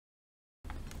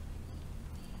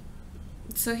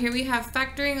So here we have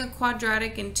factoring a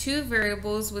quadratic in two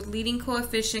variables with leading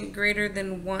coefficient greater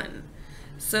than 1.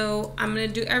 So I'm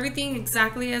going to do everything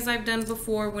exactly as I've done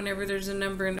before whenever there's a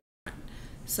number in the front.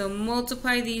 So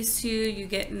multiply these two, you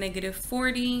get negative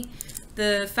 40.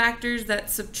 The factors that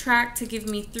subtract to give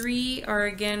me 3 are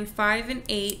again 5 and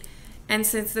 8. And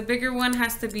since the bigger one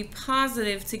has to be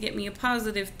positive to get me a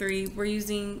positive 3, we're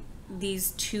using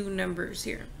these two numbers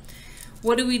here.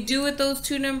 What do we do with those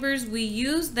two numbers? We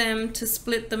use them to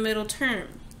split the middle term.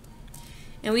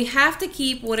 And we have to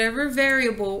keep whatever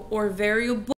variable or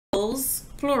variables,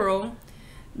 plural,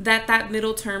 that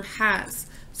middle term has.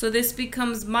 So this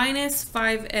becomes minus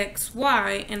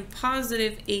 5xy and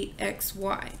positive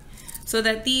 8xy. So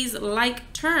that these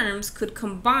like terms could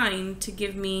combine to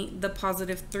give me the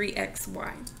positive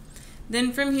 3xy.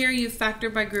 Then from here you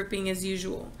factor by grouping as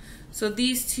usual. So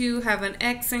these two have an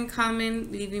x in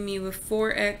common, leaving me with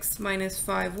 4x minus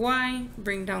 5y.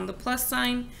 Bring down the plus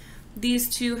sign. These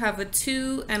two have a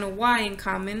 2 and a y in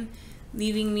common,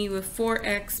 leaving me with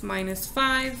 4x minus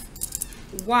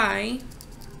 5y.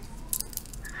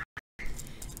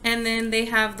 And then they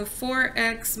have the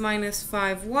 4x minus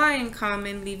 5y in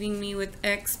common, leaving me with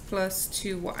x plus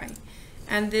 2y.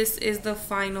 And this is the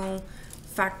final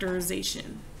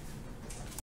factorization.